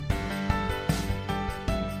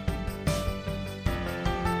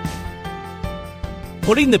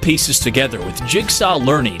Putting the Pieces Together with Jigsaw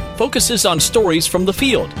Learning focuses on stories from the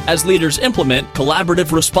field as leaders implement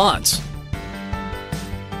collaborative response.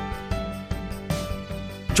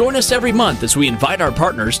 Join us every month as we invite our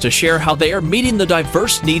partners to share how they are meeting the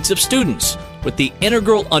diverse needs of students with the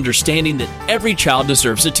integral understanding that every child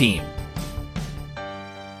deserves a team.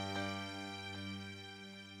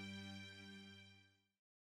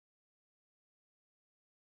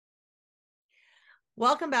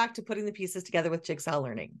 Welcome back to Putting the Pieces Together with Jigsaw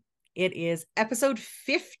Learning. It is episode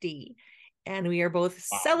 50, and we are both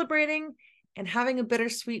celebrating and having a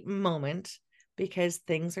bittersweet moment because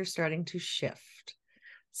things are starting to shift.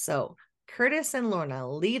 So, Curtis and Lorna,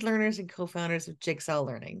 lead learners and co-founders of Jigsaw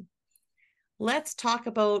Learning. Let's talk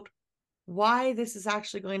about why this is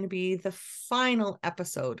actually going to be the final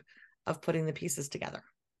episode of Putting the Pieces Together.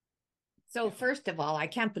 So first of all, I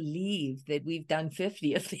can't believe that we've done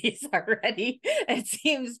 50 of these already. It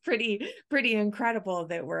seems pretty incredible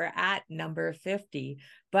that we're at number 50.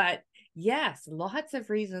 But yes, lots of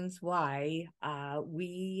reasons why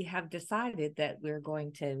we have decided that we're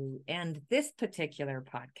going to end this particular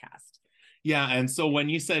podcast. Yeah, and so when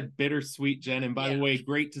you said bittersweet, Jen, and by the way,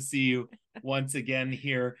 great to see you once again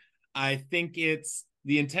here. I think it's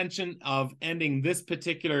the intention of ending this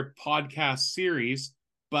particular podcast series,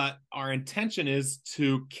 but our intention is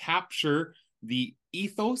to capture the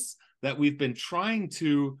ethos that we've been trying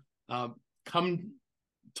to come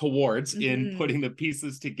towards in putting the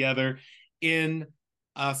pieces together in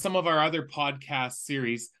some of our other podcast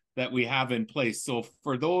series that we have in place. So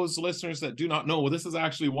for those listeners that do not know, this is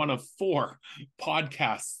actually one of 4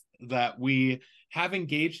 podcasts that we have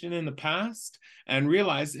engaged in the past and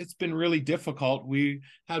realized it's been really difficult. We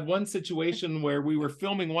had one situation where we were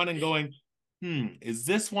filming one and going, is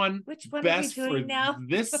this one best for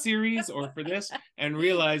this series or for this? And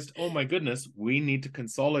realized, oh my goodness, we need to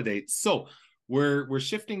consolidate. So we're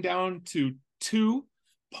shifting down to 2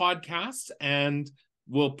 podcasts, and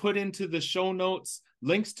we'll put into the show notes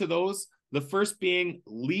links to those. The first being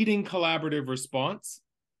Leading Collaborative Response.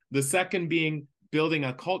 The second being Building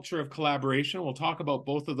a Culture of Collaboration. We'll talk about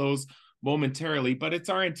both of those momentarily, but it's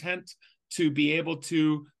our intent to be able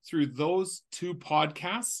to, through those 2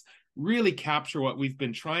 podcasts, really capture what we've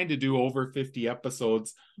been trying to do over 50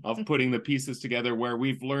 episodes of Putting the Pieces Together, where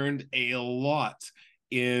we've learned a lot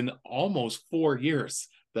in almost 4 years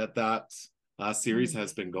that series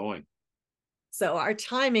has been going. So our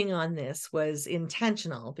timing on this was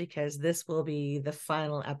intentional because this will be the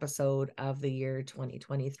final episode of the year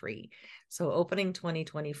 2023. So opening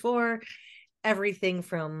 2024, everything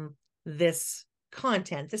from this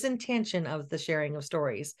content, this intention of the sharing of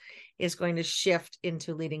stories is going to shift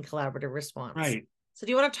into Leading Collaborative Response. Right. So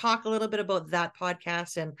do you want to talk a little bit about that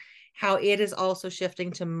podcast and how it is also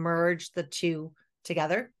shifting to merge the 2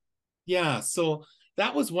 together? Yeah. So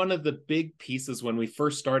that was one of the big pieces when we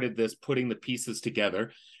first started this, Putting the Pieces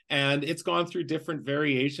Together. And it's gone through different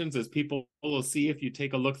variations, as people will see if you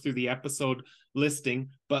take a look through the episode listing.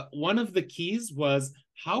 But one of the keys was,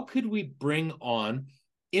 how could we bring on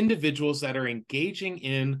individuals that are engaging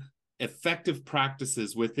in effective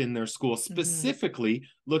practices within their school, specifically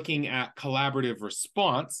looking at collaborative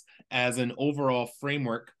response as an overall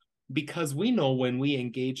framework? Because we know when we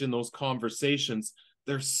engage in those conversations,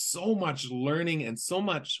 there's so much learning and so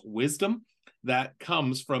much wisdom that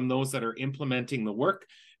comes from those that are implementing the work.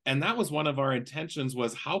 And that was one of our intentions,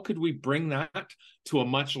 was how could we bring that to a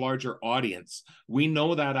much larger audience? We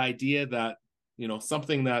know that idea that,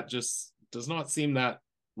 something that just does not seem that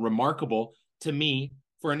remarkable to me,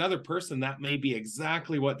 for another person, that may be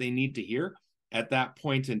exactly what they need to hear at that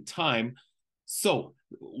point in time. So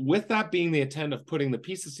with that being the intent of Putting the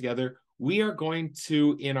Pieces Together, we are going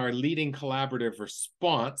to, in our Leading Collaborative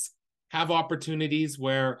Response, have opportunities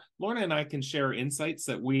where Lorna and I can share insights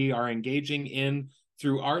that we are engaging in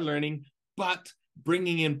through our learning, but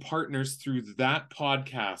bringing in partners through that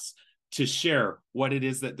podcast to share what it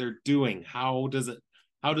is that they're doing. How does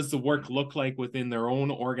the work look like within their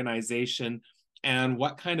own organization, and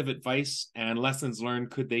what kind of advice and lessons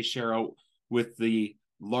learned could they share out with the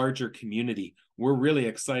larger community? We're really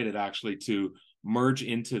excited actually to merge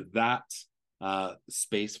into that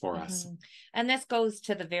space for us. And this goes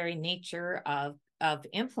to the very nature of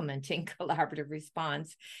implementing collaborative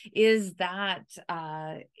response, is that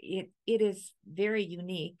it is very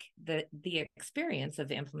unique. The experience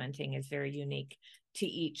of implementing is very unique to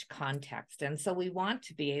each context. And so we want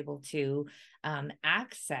to be able to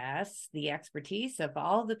access the expertise of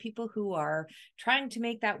all the people who are trying to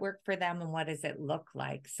make that work for them, and what does it look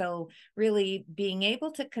like. So really being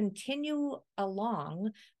able to continue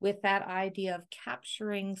along with that idea of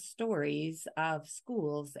capturing stories of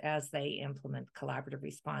schools as they implement collaborative collaborative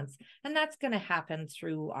response. And that's going to happen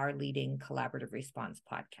through our Leading Collaborative Response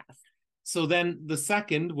podcast. So then the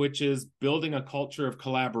second, which is building a culture of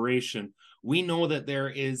collaboration, we know that there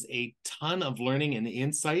is a ton of learning and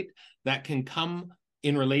insight that can come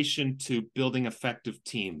in relation to building effective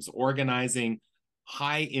teams, organizing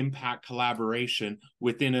high impact collaboration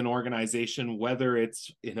within an organization, whether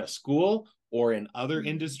it's in a school or in other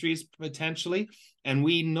industries potentially. And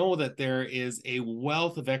we know that there is a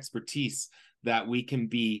wealth of expertise that we can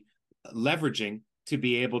be leveraging to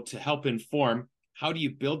be able to help inform how do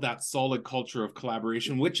you build that solid culture of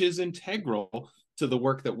collaboration, which is integral to the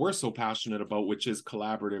work that we're so passionate about, which is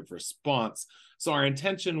collaborative response. So our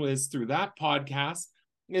intention was through that podcast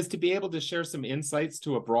is to be able to share some insights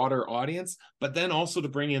to a broader audience, but then also to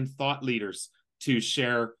bring in thought leaders to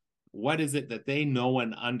share what is it that they know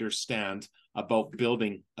and understand about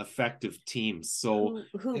building effective teams. So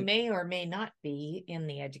who may or may not be in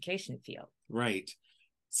the education field. Right.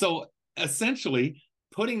 So essentially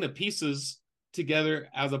putting the pieces together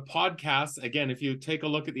as a podcast, again, if you take a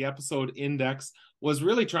look at the episode index, was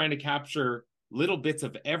really trying to capture little bits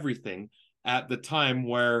of everything at the time,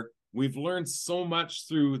 where we've learned so much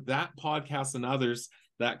through that podcast and others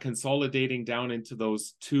that consolidating down into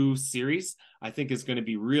those 2 series, I think is going to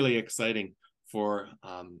be really exciting for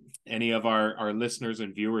any of our listeners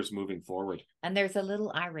and viewers moving forward. And there's a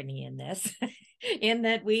little irony in this, in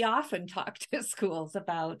that we often talk to schools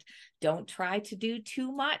about don't try to do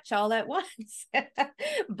too much all at once,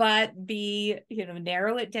 but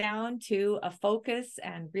narrow it down to a focus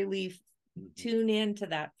and really tune into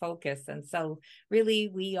that focus. And so really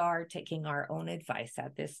we are taking our own advice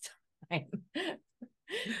at this time.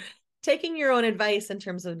 Taking your own advice in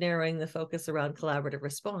terms of narrowing the focus around collaborative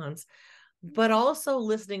response, but also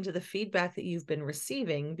listening to the feedback that you've been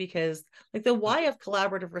receiving, because like the why of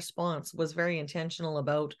collaborative response was very intentional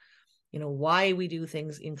about, why we do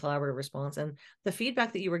things in collaborative response. And the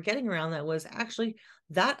feedback that you were getting around that was actually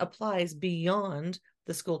that applies beyond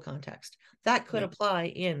the school context. That could apply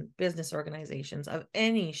in business organizations of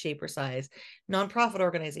any shape or size, nonprofit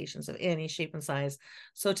organizations of any shape and size.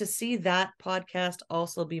 So to see that podcast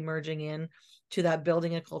also be merging in to that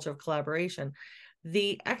building a culture of collaboration,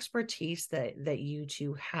 the expertise that you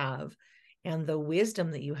two have and the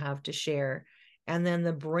wisdom that you have to share, and then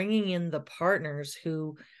the bringing in the partners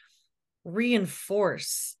who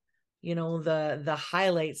reinforce, the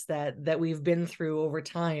highlights that we've been through over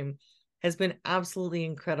time, has been absolutely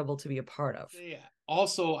incredible to be a part of. Yeah.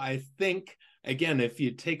 Also, I think, again, if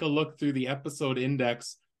you take a look through the episode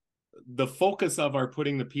index, the focus of our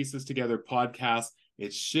Putting the Pieces Together podcast,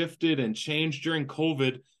 it shifted and changed during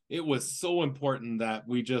COVID. It was so important that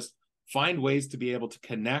we just find ways to be able to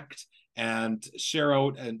connect and share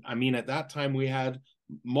out. And I mean, at that time, we had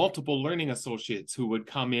multiple learning associates who would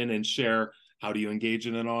come in and share, how do you engage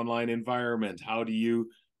in an online environment? How do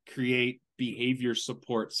you create behavior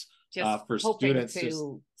supports for students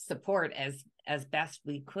to support as best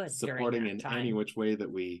we could, supporting in any which way that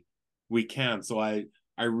we can. So I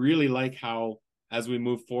really like how, as we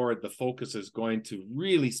move forward, the focus is going to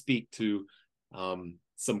really speak to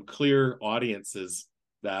some clear audiences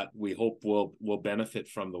that we hope will benefit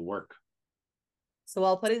from the work. So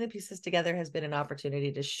while Putting the Pieces Together has been an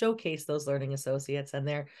opportunity to showcase those learning associates and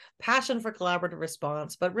their passion for collaborative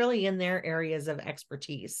response, but really in their areas of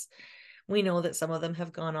expertise, we know that some of them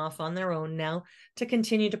have gone off on their own now to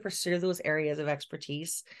continue to pursue those areas of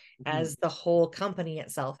expertise as the whole company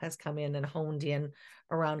itself has come in and honed in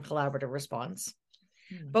around collaborative response.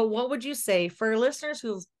 But what would you say for listeners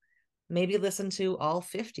who've maybe listened to all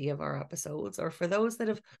 50 of our episodes, or for those that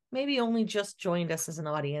have maybe only just joined us as an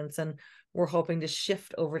audience and we're hoping to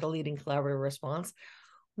shift over to Leading Collaborative Response,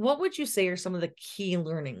 what would you say are some of the key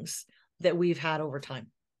learnings that we've had over time?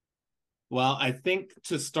 Well, I think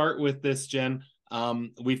to start with this, Jen,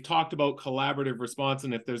 we've talked about collaborative response,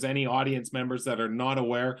 and if there's any audience members that are not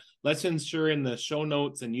aware, let's ensure in the show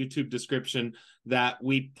notes and YouTube description that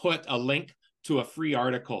we put a link to a free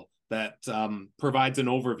article that provides an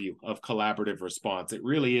overview of collaborative response. It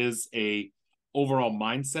really is a overall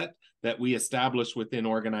mindset that we establish within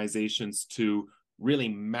organizations to really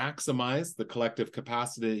maximize the collective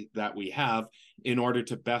capacity that we have in order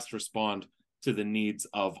to best respond to the needs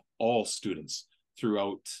of all students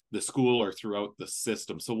throughout the school or throughout the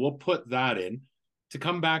system. So we'll put that in. To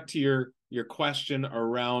come back to your question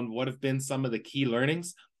around what have been some of the key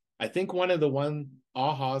learnings, I think one of the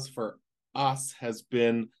ahas for us has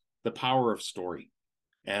been the power of story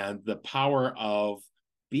and the power of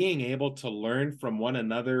being able to learn from one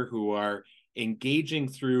another who are engaging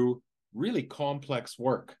through really complex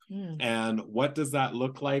work. And what does that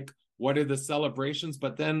look like? what are the celebrations,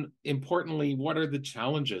 but then importantly, what are the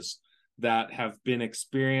challenges that have been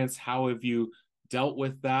experienced? How have you dealt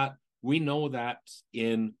with that? We know that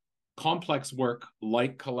in complex work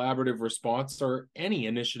like collaborative response or any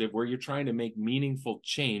initiative where you're trying to make meaningful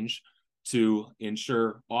change to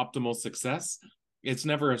ensure optimal success, it's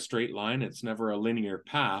never a straight line. It's never a linear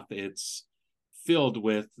path. It's filled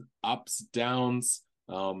with ups, downs,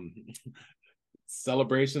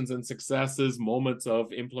 celebrations and successes, moments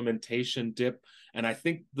of implementation dip. And I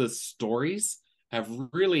think the stories have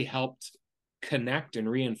really helped connect and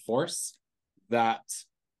reinforce that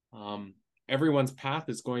everyone's path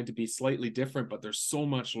is going to be slightly different, but there's so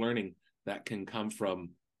much learning that can come from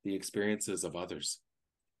the experiences of others.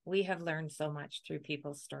 We have learned so much through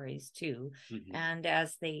people's stories too. Mm-hmm. And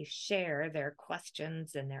as they share their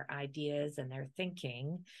questions and their ideas and their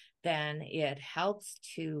thinking, then it helps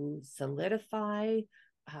to solidify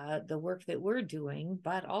the work that we're doing,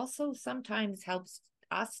 but also sometimes helps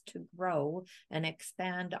us to grow and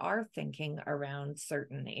expand our thinking around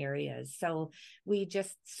certain areas. So we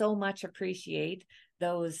just so much appreciate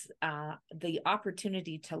those, the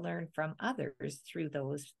opportunity to learn from others through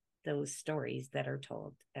those stories that are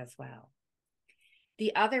told as well.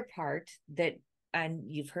 The other part that, and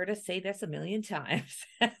you've heard us say this a million times,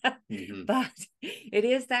 mm-hmm. but it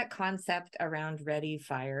is that concept around ready,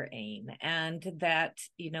 fire, aim. And that,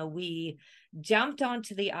 we jumped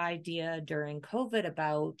onto the idea during COVID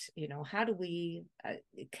about, how do we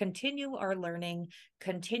continue our learning,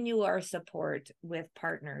 continue our support with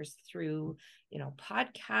partners through,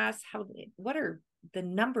 podcasts, what are the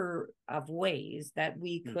number of ways that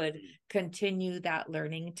we could continue that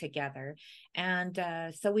learning together. And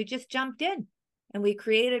so we just jumped in and we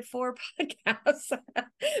created 4 podcasts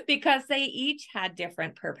because they each had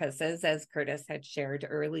different purposes, as Curtis had shared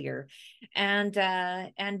earlier. And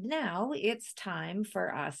now it's time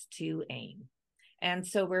for us to aim. And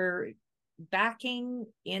so we're backing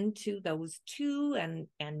into those 2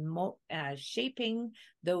 and shaping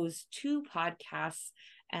those 2 podcasts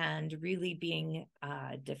and really being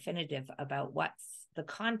definitive about what's the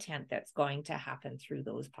content that's going to happen through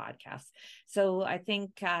those podcasts. So I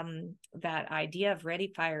think that idea of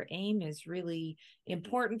ready, fire, aim is really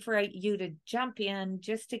important for you to jump in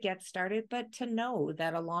just to get started, but to know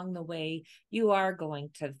that along the way you are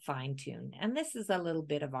going to fine tune. And this is a little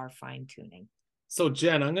bit of our fine tuning. So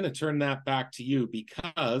Jen, I'm going to turn that back to you,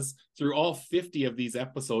 because through all 50 of these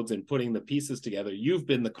episodes and putting the pieces together, you've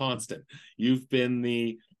been the constant. You've been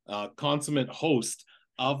the consummate host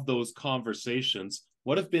of those conversations.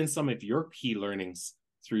 What have been some of your key learnings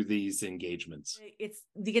through these engagements? It's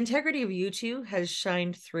the integrity of you two has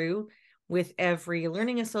shined through with every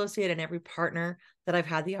learning associate and every partner that I've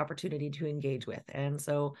had the opportunity to engage with. And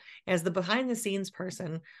so as the behind the scenes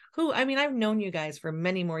person who, I've known you guys for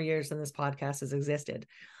many more years than this podcast has existed,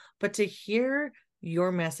 but to hear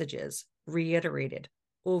your messages reiterated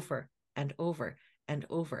over and over and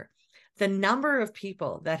over, the number of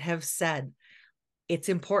people that have said, it's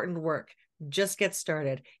important work, just get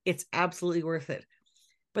started, it's absolutely worth it.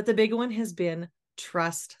 But the big one has been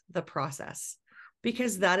trust the process,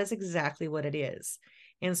 because that is exactly what it is.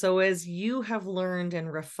 And so as you have learned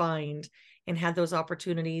and refined and had those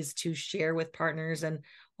opportunities to share with partners and,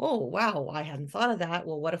 oh, wow, I hadn't thought of that.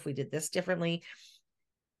 Well, what if we did this differently?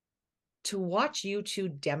 To watch you two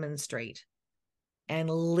demonstrate and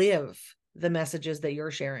live the messages that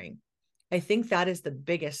you're sharing, I think that is the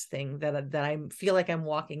biggest thing that I feel like I'm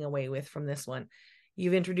walking away with from this one.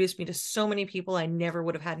 You've introduced me to so many people I never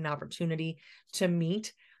would have had an opportunity to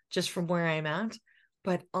meet just from where I'm at.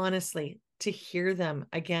 But honestly, to hear them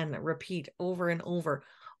again, repeat over and over,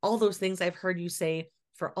 all those things I've heard you say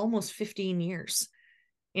for almost 15 years,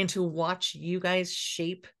 and to watch you guys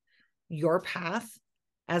shape your path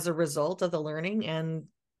as a result of the learning, and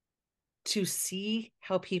to see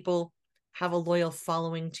how people have a loyal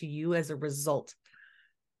following to you as a result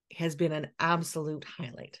has been an absolute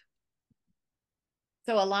highlight.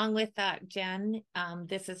 So along with that, Jen,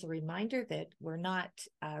 this is a reminder that we're not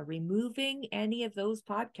removing any of those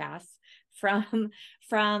podcasts from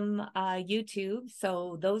YouTube.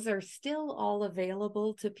 So those are still all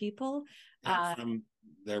available to people. From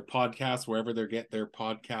their podcasts, wherever they get their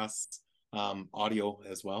podcasts, audio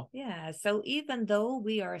as well. Yeah. So even though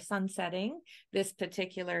we are sunsetting this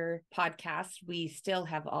particular podcast, we still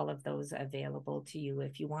have all of those available to you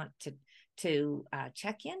if you want to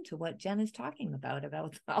check into what Jen is talking about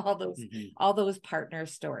all those partner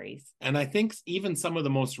stories. And I think even some of the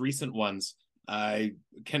most recent ones, I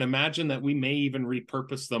can imagine that we may even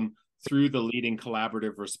repurpose them through the Leading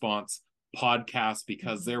Collaborative Response podcast,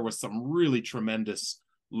 because there was some really tremendous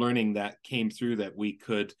learning that came through that we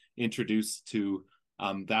could introduce to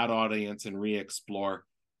that audience and re-explore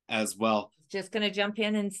as well. Just going to jump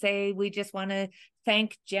in and say we just want to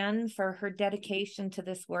thank Jen for her dedication to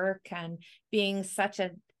this work and being such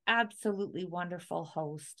an absolutely wonderful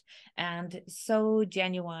host and so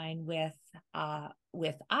genuine with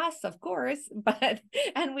us, of course, but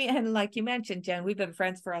and like you mentioned, Jen, we've been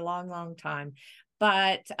friends for a long time,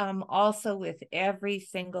 but also with every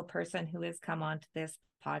single person who has come onto this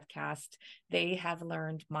podcast. They have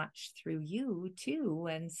learned much through you too,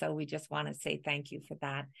 and so we just want to say thank you for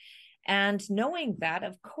that. And knowing that,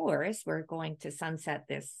 of course, we're going to sunset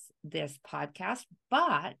this podcast,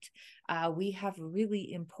 but we have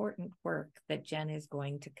really important work that Jen is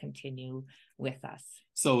going to continue with us.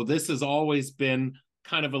 So this has always been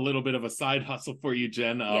kind of a little bit of a side hustle for you,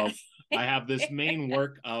 Jen. Yes. I have this main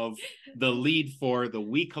work of the lead for the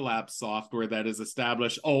WeCollab software that is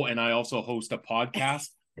established. Oh, and I also host a podcast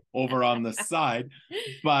over on the side.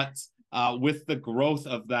 But with the growth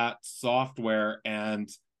of that software and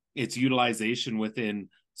its utilization within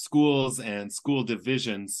schools and school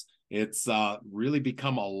divisions, it's really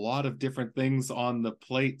become a lot of different things on the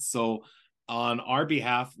plate. So on our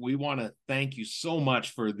behalf, we want to thank you so much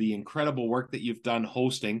for the incredible work that you've done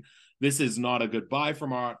hosting. This is not a goodbye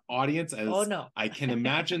from our audience, as I can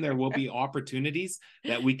imagine there will be opportunities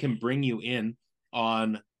that we can bring you in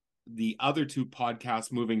on the other two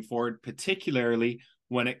podcasts moving forward, particularly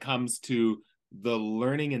when it comes to the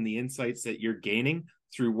learning and the insights that you're gaining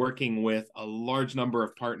through working with a large number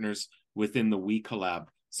of partners within the WeCollab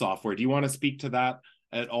software. Do you want to speak to that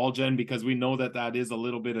at all, Jen? Because we know that that is a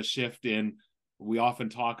little bit of shift in, we often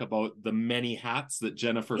talk about the many hats that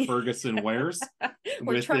Jennifer Ferguson wears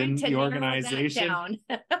within the organization.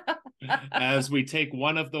 As we take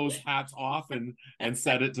one of those hats off and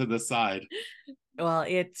set it to the side. Well,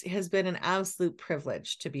 it has been an absolute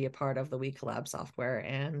privilege to be a part of the WeCollab software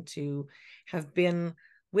and to have been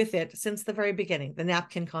with it since the very beginning, the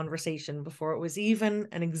napkin conversation, before it was even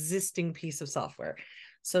an existing piece of software.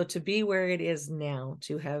 So to be where it is now,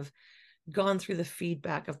 to have gone through the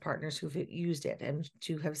feedback of partners who've used it and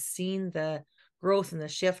to have seen the growth and the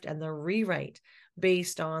shift and the rewrite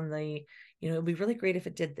based on the, it'd be really great if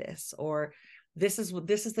it did this, or this is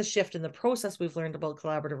the shift in the process we've learned about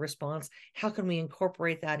collaborative response. How can we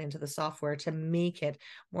incorporate that into the software to make it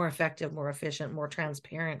more effective, more efficient, more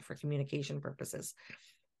transparent for communication purposes?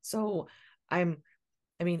 So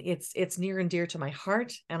it's near and dear to my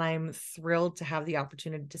heart, and I'm thrilled to have the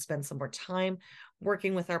opportunity to spend some more time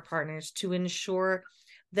working with our partners to ensure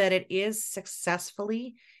that it is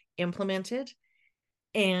successfully implemented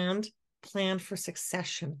and planned for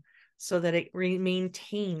succession so that it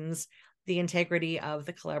maintains the integrity of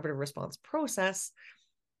the collaborative response process,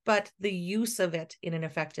 but the use of it in an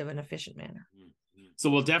effective and efficient manner. So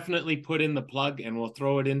we'll definitely put in the plug, and we'll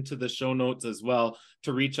throw it into the show notes as well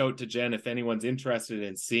to reach out to Jen if anyone's interested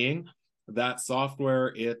in seeing that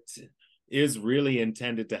software. It is really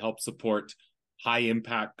intended to help support high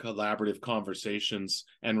impact collaborative conversations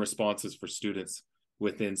and responses for students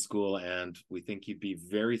within school. And we think you'd be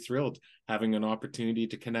very thrilled having an opportunity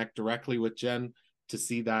to connect directly with Jen to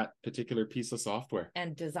see that particular piece of software.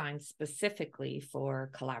 And designed specifically for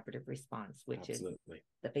collaborative response, which Absolutely.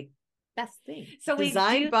 Is the best thing. So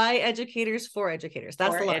designed by educators for educators.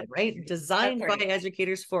 That's the line, right? Designed by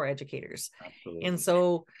educators for educators. Absolutely. And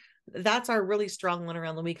so that's our really strong one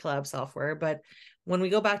around the WeCollab software. But when we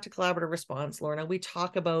go back to collaborative response, Lorna, we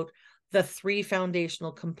talk about the 3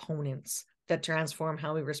 foundational components that transform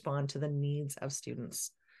how we respond to the needs of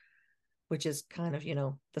students, which is kind of,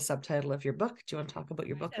 the subtitle of your book. Do you want to talk about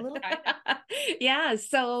your book a little? Yeah.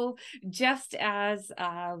 So just as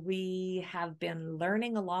we have been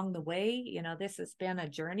learning along the way, this has been a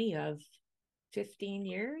journey of 15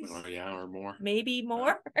 years. Oh, yeah, or more. Maybe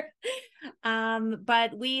more.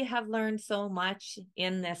 But we have learned so much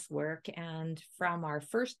in this work. And from our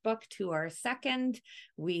first book to our second,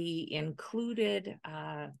 we included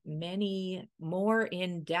many more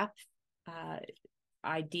in-depth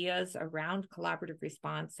ideas around collaborative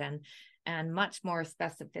response and much more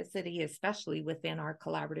specificity, especially within our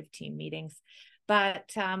collaborative team meetings.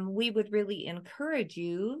 But we would really encourage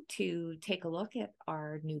you to take a look at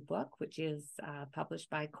our new book, which is published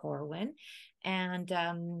by Corwin. And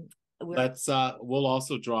we'll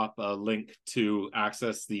also drop a link to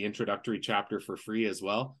access the introductory chapter for free as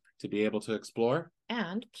well, to be able to explore.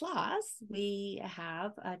 And plus, we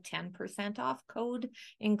have a 10% off code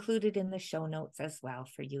included in the show notes as well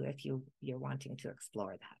for you if you're wanting to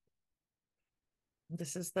explore that.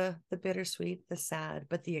 This is the bittersweet, the sad,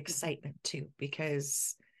 but the excitement too,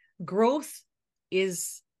 because growth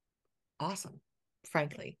is awesome.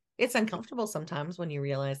 frankly. It's uncomfortable sometimes when you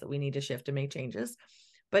realize that we need to shift and make changes,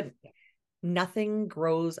 but nothing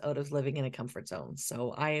grows out of living in a comfort zone.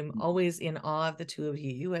 So I am always in awe of the two of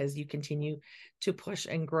you as you continue to push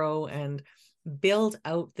and grow and build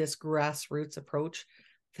out this grassroots approach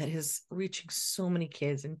that is reaching so many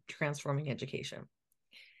kids and transforming education.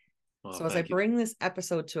 Well, so as I bring this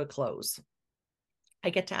episode to a close, I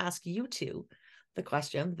get to ask you two the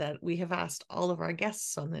question that we have asked all of our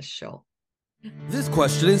guests on this show. This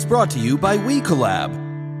question is brought to you by WeCollab.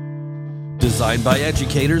 Designed by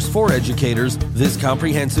educators for educators, this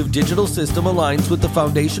comprehensive digital system aligns with the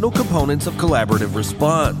foundational components of collaborative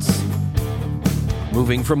response.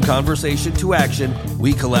 Moving from conversation to action,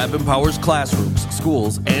 WeCollab empowers classrooms,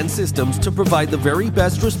 schools, and systems to provide the very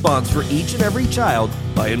best response for each and every child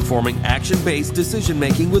by informing action-based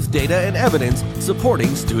decision-making with data and evidence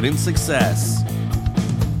supporting student success.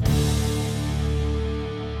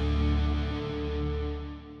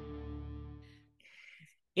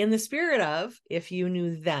 In the spirit of, if you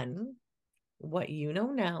knew then what you know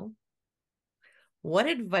now, what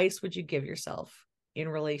advice would you give yourself in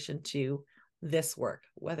relation to this work,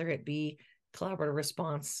 whether it be collaborative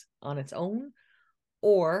response on its own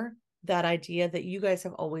or that idea that you guys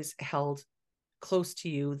have always held close to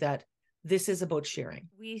you, that this is about sharing?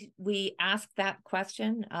 We ask that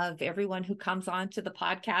question of everyone who comes on to the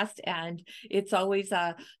podcast, and it's always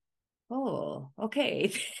oh,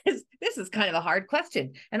 okay. This is kind of a hard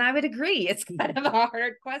question. And I would agree, it's kind of a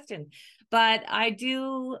hard question. But I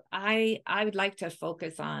would like to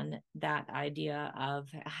focus on that idea of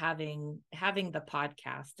having the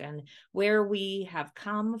podcast and where we have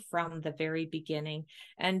come from the very beginning.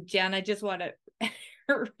 And Jen, I just want to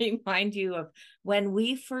remind you of when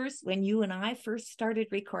you and I first started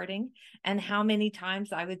recording, and how many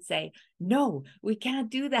times I would say, no, we can't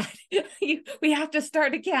do that. We have to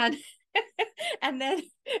start again. And then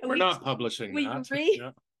we're not publishing that. We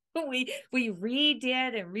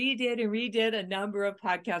redid a number of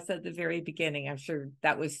podcasts at the very beginning. I'm sure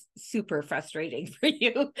that was super frustrating for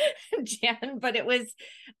you, Jen, but it was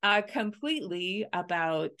completely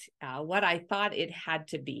about what I thought it had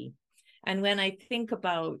to be. And when I think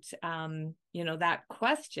about that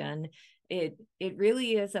question, it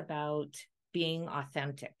really is about being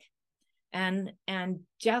authentic. And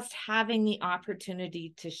just having the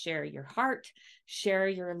opportunity to share your heart, share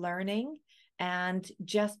your learning, and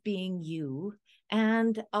just being you,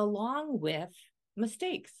 and along with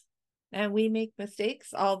mistakes. And we make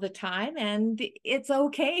mistakes all the time, and it's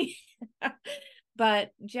okay.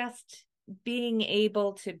 But just being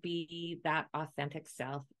able to be that authentic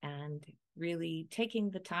self and really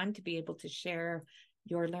taking the time to be able to share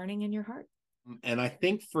your learning and your heart. And I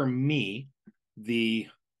think for me, if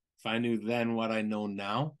I knew then what I know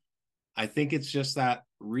now, I think it's just that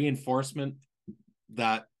reinforcement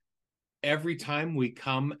that every time we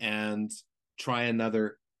come and try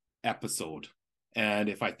another episode, and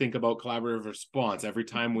if I think about collaborative response, every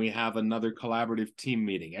time we have another collaborative team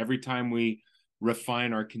meeting, every time we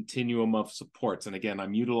refine our continuum of supports, and again,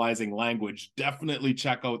 I'm utilizing language, definitely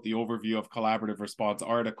check out the overview of collaborative response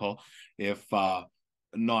article if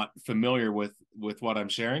not familiar with what I'm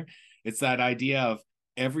sharing. It's that idea of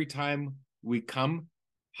every time we come,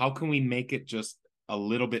 how can we make it just a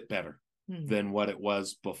little bit better than what it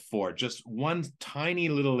was before? Just one tiny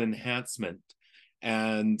little enhancement.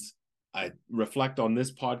 And I reflect on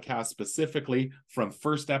this podcast specifically from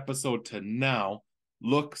first episode to now,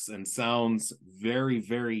 looks and sounds very,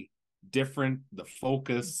 very different. The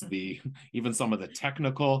focus, even some of the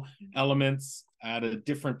technical elements at a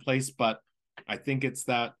different place. But I think it's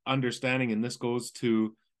that understanding, and this goes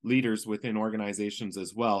to leaders within organizations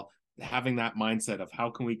as well, having that mindset of how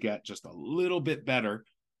can we get just a little bit better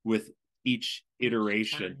with each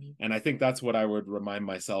iteration. And I think that's what I would remind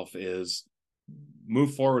myself is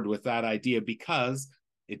move forward with that idea, because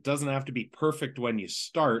it doesn't have to be perfect when you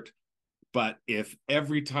start, but if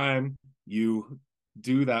every time you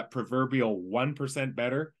do that proverbial 1%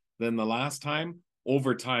 better than the last time,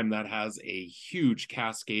 over time that has a huge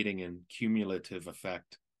cascading and cumulative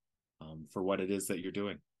effect for what it is that you're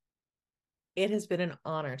doing. It has been an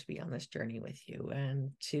honor to be on this journey with you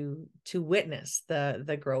and to witness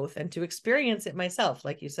the growth and to experience it myself,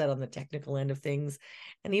 like you said, on the technical end of things,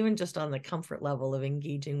 and even just on the comfort level of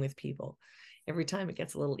engaging with people. Every time it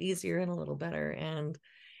gets a little easier and a little better. And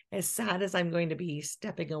as sad as I'm going to be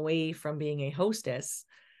stepping away from being a hostess,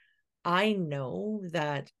 I know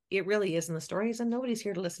that it really is in the stories, and nobody's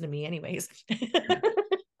here to listen to me anyways.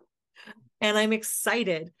 And I'm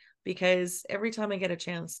excited because every time I get a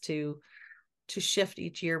chance to shift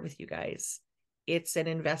each year with you guys, it's an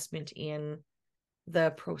investment in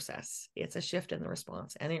the process. It's a shift in the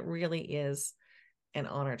response. And it really is an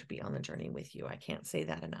honor to be on the journey with you. I can't say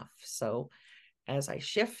that enough. So as I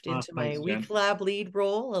shift into my WeCollab lead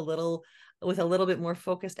role with a little bit more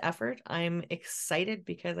focused effort, I'm excited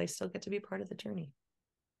because I still get to be part of the journey.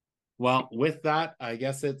 Well, with that, I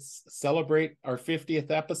guess it's celebrate our 50th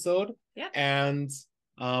episode. Yeah. And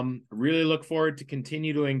really look forward to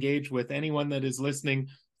continue to engage with anyone that is listening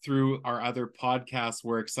through our other podcasts.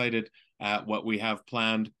 We're excited at what we have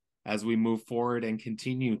planned as we move forward and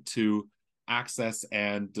continue to access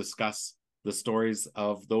and discuss the stories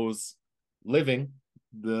of those living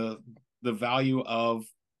the value of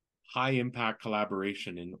high impact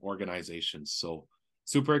collaboration in organizations. So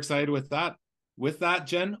super excited with that. With that,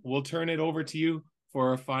 Jen, we'll turn it over to you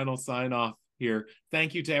for a final sign off here.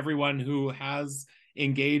 Thank you to everyone who has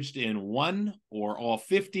engaged in one or all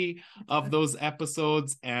 50 of those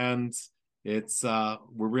episodes. And it's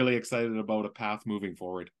we're really excited about a path moving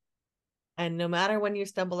forward. And no matter when you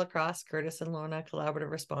stumble across Curtis and Lorna Collaborative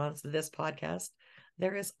Response, this podcast,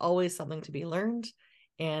 there is always something to be learned.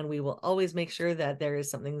 And we will always make sure that there is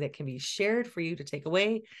something that can be shared for you to take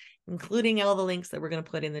away, including all the links that we're going to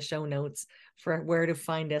put in the show notes for where to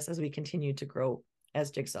find us as we continue to grow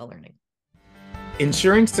as Jigsaw Learning.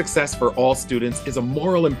 Ensuring success for all students is a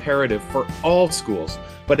moral imperative for all schools,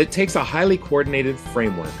 but it takes a highly coordinated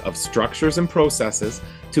framework of structures and processes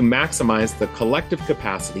to maximize the collective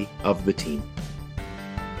capacity of the team.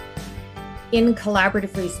 In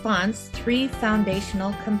Collaborative Response, 3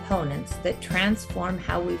 foundational components that transform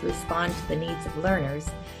how we respond to the needs of learners,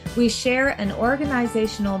 we share an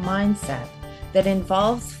organizational mindset that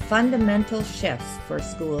involves fundamental shifts for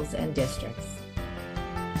schools and districts.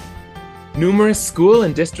 Numerous school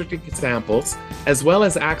and district examples, as well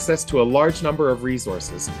as access to a large number of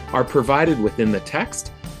resources, are provided within the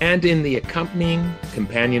text and in the accompanying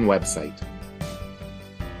companion website.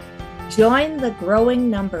 Join the growing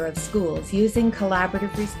number of schools using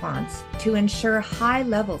Collaborative Response to ensure high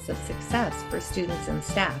levels of success for students and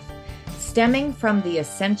staff, stemming from the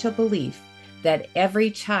essential belief that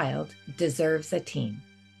every child deserves a team.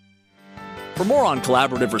 For more on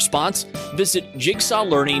Collaborative Response, visit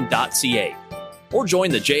jigsawlearning.ca or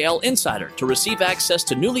join the JL Insider to receive access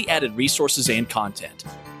to newly added resources and content.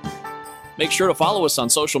 Make sure to follow us on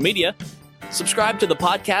social media, subscribe to the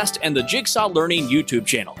podcast and the Jigsaw Learning YouTube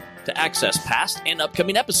channel to access past and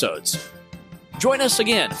upcoming episodes. Join us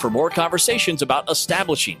again for more conversations about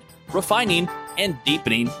establishing, refining, and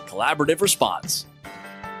deepening collaborative response.